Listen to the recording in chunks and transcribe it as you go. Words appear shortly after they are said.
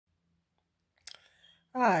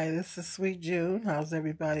Hi, this is Sweet June. How's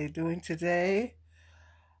everybody doing today?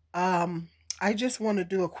 Um, I just want to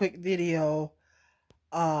do a quick video.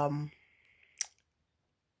 Um,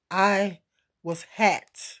 I was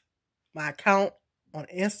hacked. My account on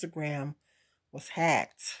Instagram was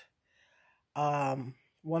hacked. One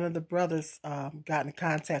of the brothers got in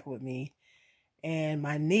contact with me, and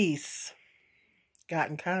my niece got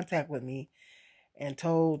in contact with me and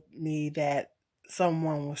told me that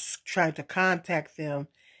someone was trying to contact them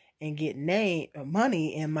and get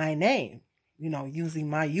money in my name, using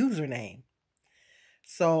my username.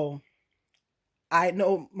 So I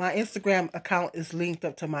know my Instagram account is linked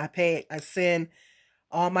up to my page. I send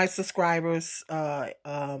all my subscribers. I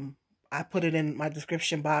put it in my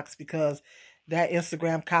description box because that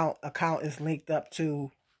Instagram account is linked up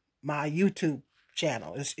to my YouTube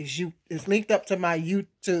channel. It's linked up to my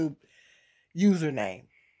YouTube username.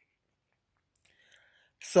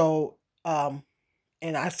 So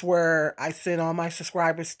and I swear I send all my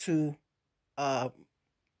subscribers to uh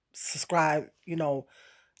subscribe,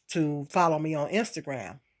 to follow me on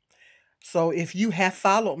Instagram. So if you have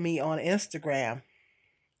followed me on Instagram,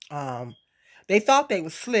 um, they thought they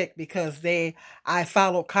was slick because I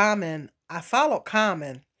followed Common on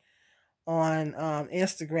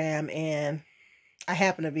Instagram, and I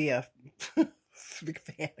happen to be a big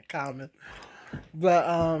fan of Common,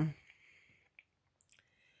 but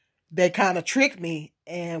they kind of tricked me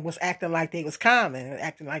and was acting like they was Common,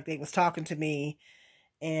 acting like they was talking to me,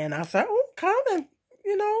 and I was like, oh, Common,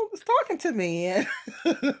 was talking to me,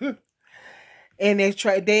 and they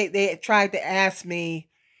tried to ask me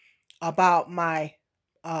about my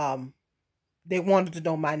they wanted to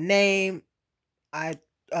know my name. I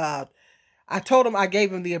uh I told them, I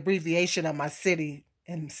gave them the abbreviation of my city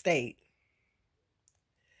and state,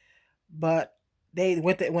 but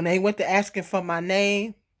when they went to asking for my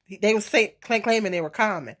name, they was claiming they were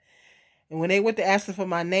Common, and when they went to asking for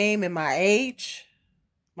my name and my age,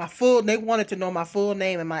 they wanted to know my full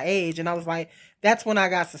name and my age, and I was like, that's when I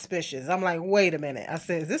got suspicious. I'm like, wait a minute. I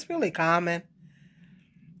said, is this really Common?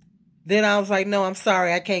 Then I was like, no, I'm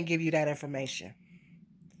sorry, I can't give you that information.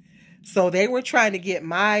 So they were trying to get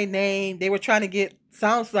my name. They were trying to get,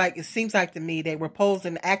 it seems like to me, they were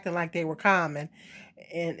posing, acting like they were Common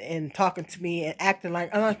and talking to me and acting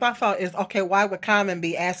like, my thought is, okay, why would Common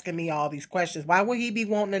be asking me all these questions? Why would he be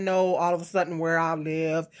wanting to know all of a sudden where I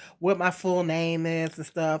live, what my full name is and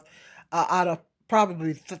stuff, out of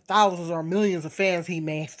probably thousands or millions of fans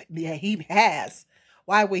he has?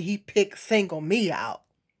 Why would he single me out?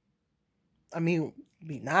 I mean,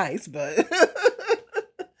 be nice, but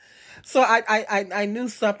so I knew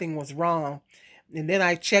something was wrong, and then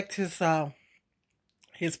I checked his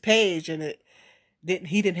page, and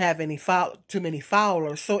he didn't have too many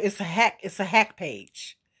followers. So it's a hack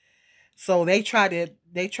page. So they try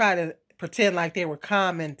to pretend like they were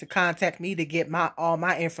Common to contact me to get all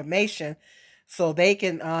my information, so they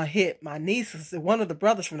can hit my nieces. One of the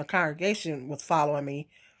brothers from the congregation was following me,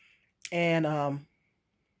 and um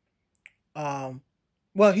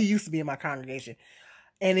well, he used to be in my congregation,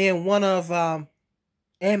 and then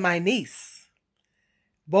and my niece.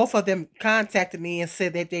 Both of them contacted me and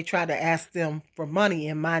said that they tried to ask them for money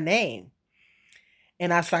in my name.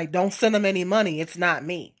 And I was like, don't send them any money. It's not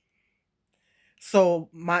me. So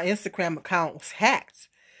my Instagram account was hacked.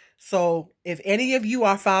 So if any of you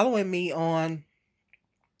are following me on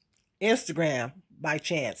Instagram by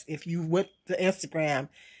chance, if you went to Instagram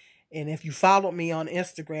and if you followed me on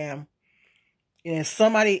Instagram, and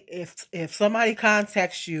if somebody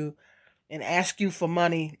contacts you and asks you for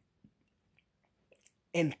money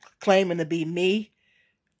and claiming to be me,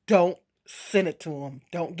 don't send it to them.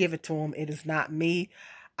 Don't give it to them. It is not me.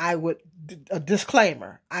 A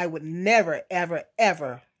disclaimer, I would never, ever,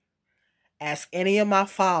 ever ask any of my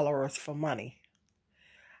followers for money.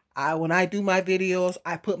 When I do my videos,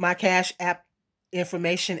 I put my Cash App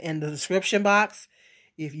information in the description box.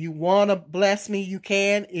 If you want to bless me, you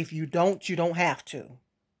can. If you don't have to.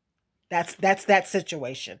 That's that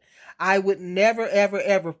situation. I would never, ever,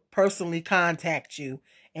 ever personally contact you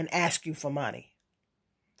and ask you for money.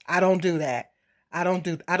 I don't do that. I don't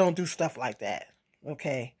do stuff like that.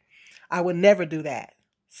 Okay? I would never do that.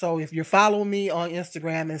 So if you're following me on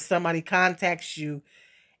Instagram and somebody contacts you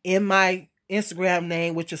in my Instagram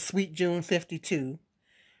name, which is Sweet June 52,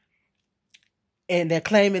 and they're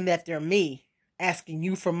claiming that they're me, asking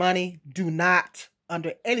you for money, do not,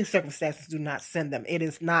 under any circumstances, do not send them. It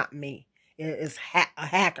is not me. It is a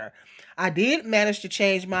hacker. I did manage to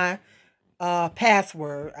change my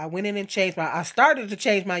password. I went in and I started to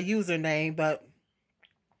change my username, but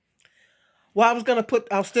I was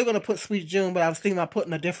still gonna put Sweet June, but I was thinking about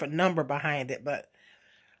putting a different number behind it. But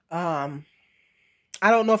Um,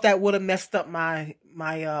 I don't know if that would have messed up my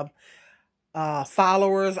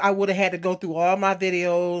followers. I would have had to go through all my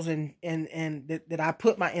videos and that I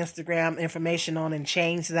put my Instagram information on and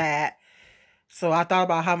change that. So I thought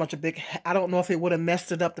about how much I don't know if it would have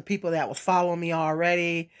messed it up the people that was following me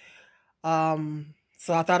already.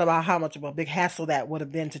 So I thought about how much of a big hassle that would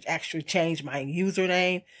have been to actually change my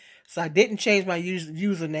username. So I didn't change my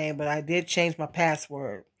username, but I did change my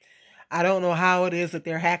password. I don't know how it is that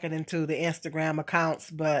they're hacking into the Instagram accounts,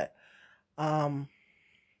 but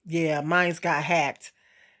yeah, mine's got hacked.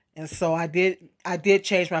 And so I did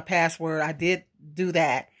change my password. I did do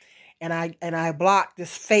that. And I blocked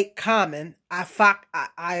this fake comment. I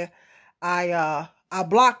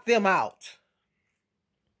blocked them out.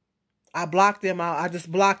 I blocked them out. I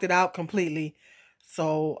just blocked it out completely.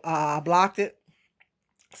 So I blocked it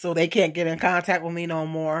so they can't get in contact with me no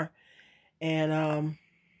more. And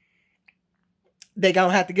they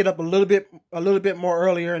gonna have to get up a little bit more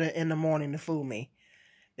earlier in the morning to fool me.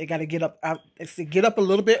 They got to get up. Get up a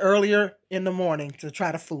little bit earlier in the morning to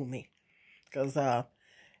try to fool me, because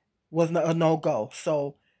wasn't a no go.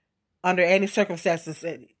 So under any circumstances,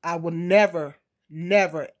 I would never,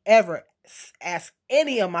 never, ever ask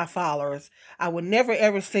any of my followers. I would never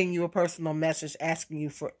ever send you a personal message asking you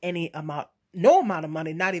for no amount of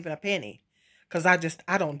money, not even a penny, because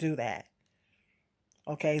I don't do that.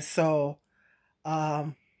 Okay, so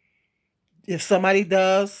if somebody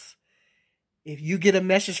does, if you get a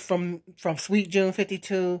message from Sweet June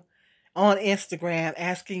 52 on Instagram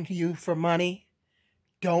asking you for money,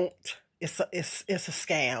 don't. It's a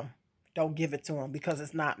scam. Don't give it to them, because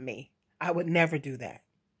it's not me. I would never do that.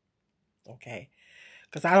 Okay,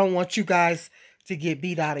 because I don't want you guys to get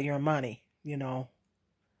beat out of your money. I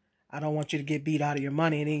don't want you to get beat out of your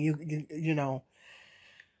money, and then you know,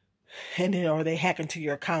 and then or they hack into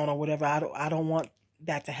your account or whatever. I don't want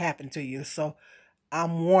that to happen to you. So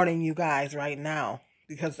I'm warning you guys right now,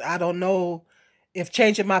 because I don't know if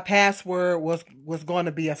changing my password was going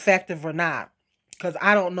to be effective or not, because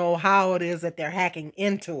I don't know how it is that they're hacking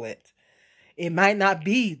into it. It might not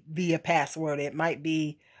be via password. It might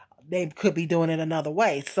be, they could be doing it another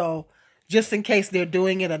way. So just in case they're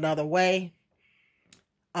doing it another way,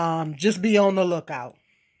 just be on the lookout.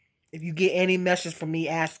 If you get any message from me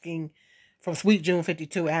from Sweet June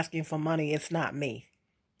 52 asking for money, it's not me.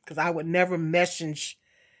 Because I would never message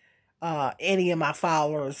any of my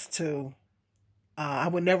followers I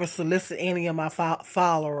would never solicit any of my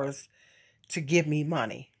followers to give me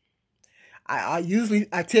money.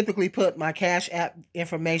 I typically put my Cash App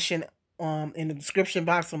information in the description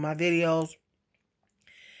box of my videos.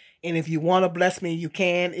 And if you want to bless me, you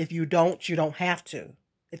can. If you don't have to.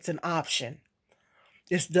 It's an option.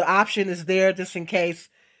 The option is there just in case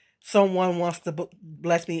someone wants to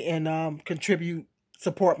bless me and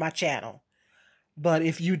support my channel. But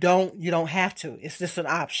if you don't have to. It's just an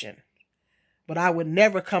option. But I would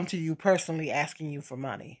never come to you personally asking you for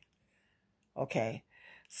money. Okay.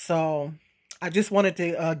 So I just wanted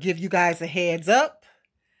to give you guys a heads up.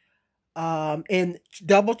 And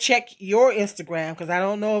double check your Instagram, because I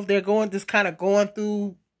don't know if they're going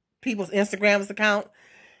through people's Instagram's account.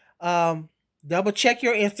 Double check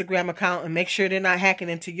your Instagram account and make sure they're not hacking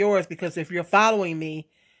into yours, because if you're following me,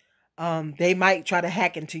 they might try to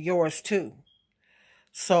hack into yours too.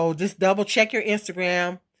 So just double check your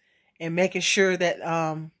Instagram and making sure that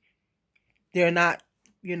they're not,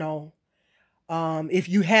 if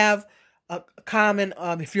you have a Common,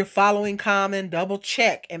 if you're following Common, double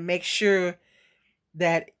check and make sure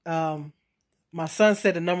that my son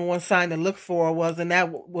said the number one sign to look for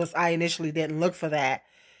I initially didn't look for that.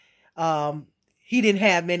 He didn't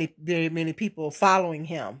have very many people following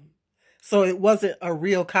him. So it wasn't a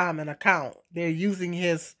real Common account. They're using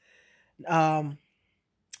his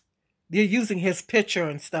picture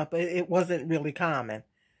and stuff, but it wasn't really Common,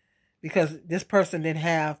 because this person didn't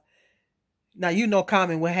have. Now,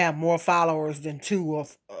 Common will have more followers than two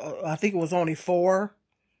of, I think it was only 4.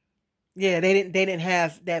 Yeah, they didn't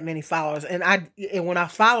have that many followers. And when I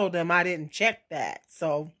followed them, I didn't check that.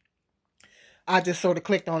 So I just sort of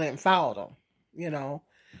clicked on it and followed them,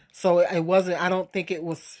 So it wasn't, I don't think it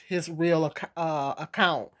was his real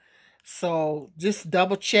account. So just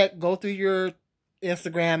double check, go through your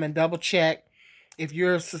Instagram and double check if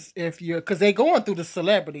you're, because they're going through the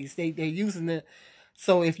celebrities. They're using the,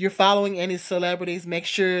 so if you're following any celebrities, make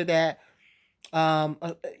sure that,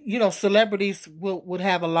 celebrities would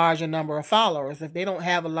have a larger number of followers. If they don't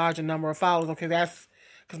have a larger number of followers, okay, that's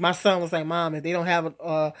because my son was like, Mom, if they don't have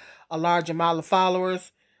a large amount of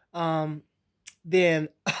followers, then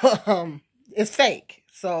it's fake.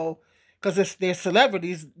 So, because they're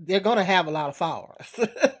celebrities, they're going to have a lot of followers.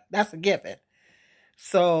 That's a given.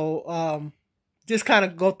 So just kind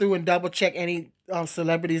of go through and double check any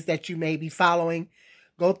celebrities that you may be following.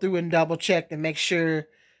 Go through and double check and make sure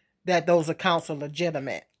that those accounts are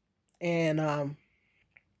legitimate. And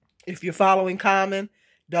if you're following Common,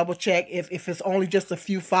 double check if it's only just a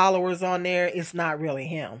few followers on there, it's not really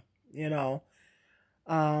him. You know,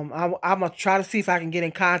 I'm gonna try to see if I can get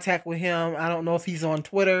in contact with him. I don't know if he's on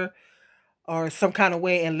Twitter or some kind of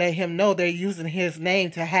way, and let him know they're using his name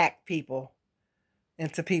to hack people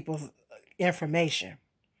into people's information.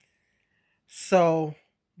 So,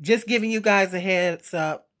 just giving you guys a heads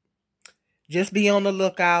up. Just be on the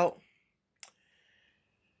lookout.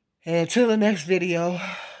 And until the next video,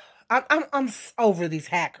 I'm over these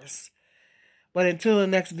hackers. But until the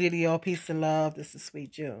next video, peace and love. This is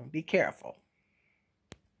Sweet June. Be careful.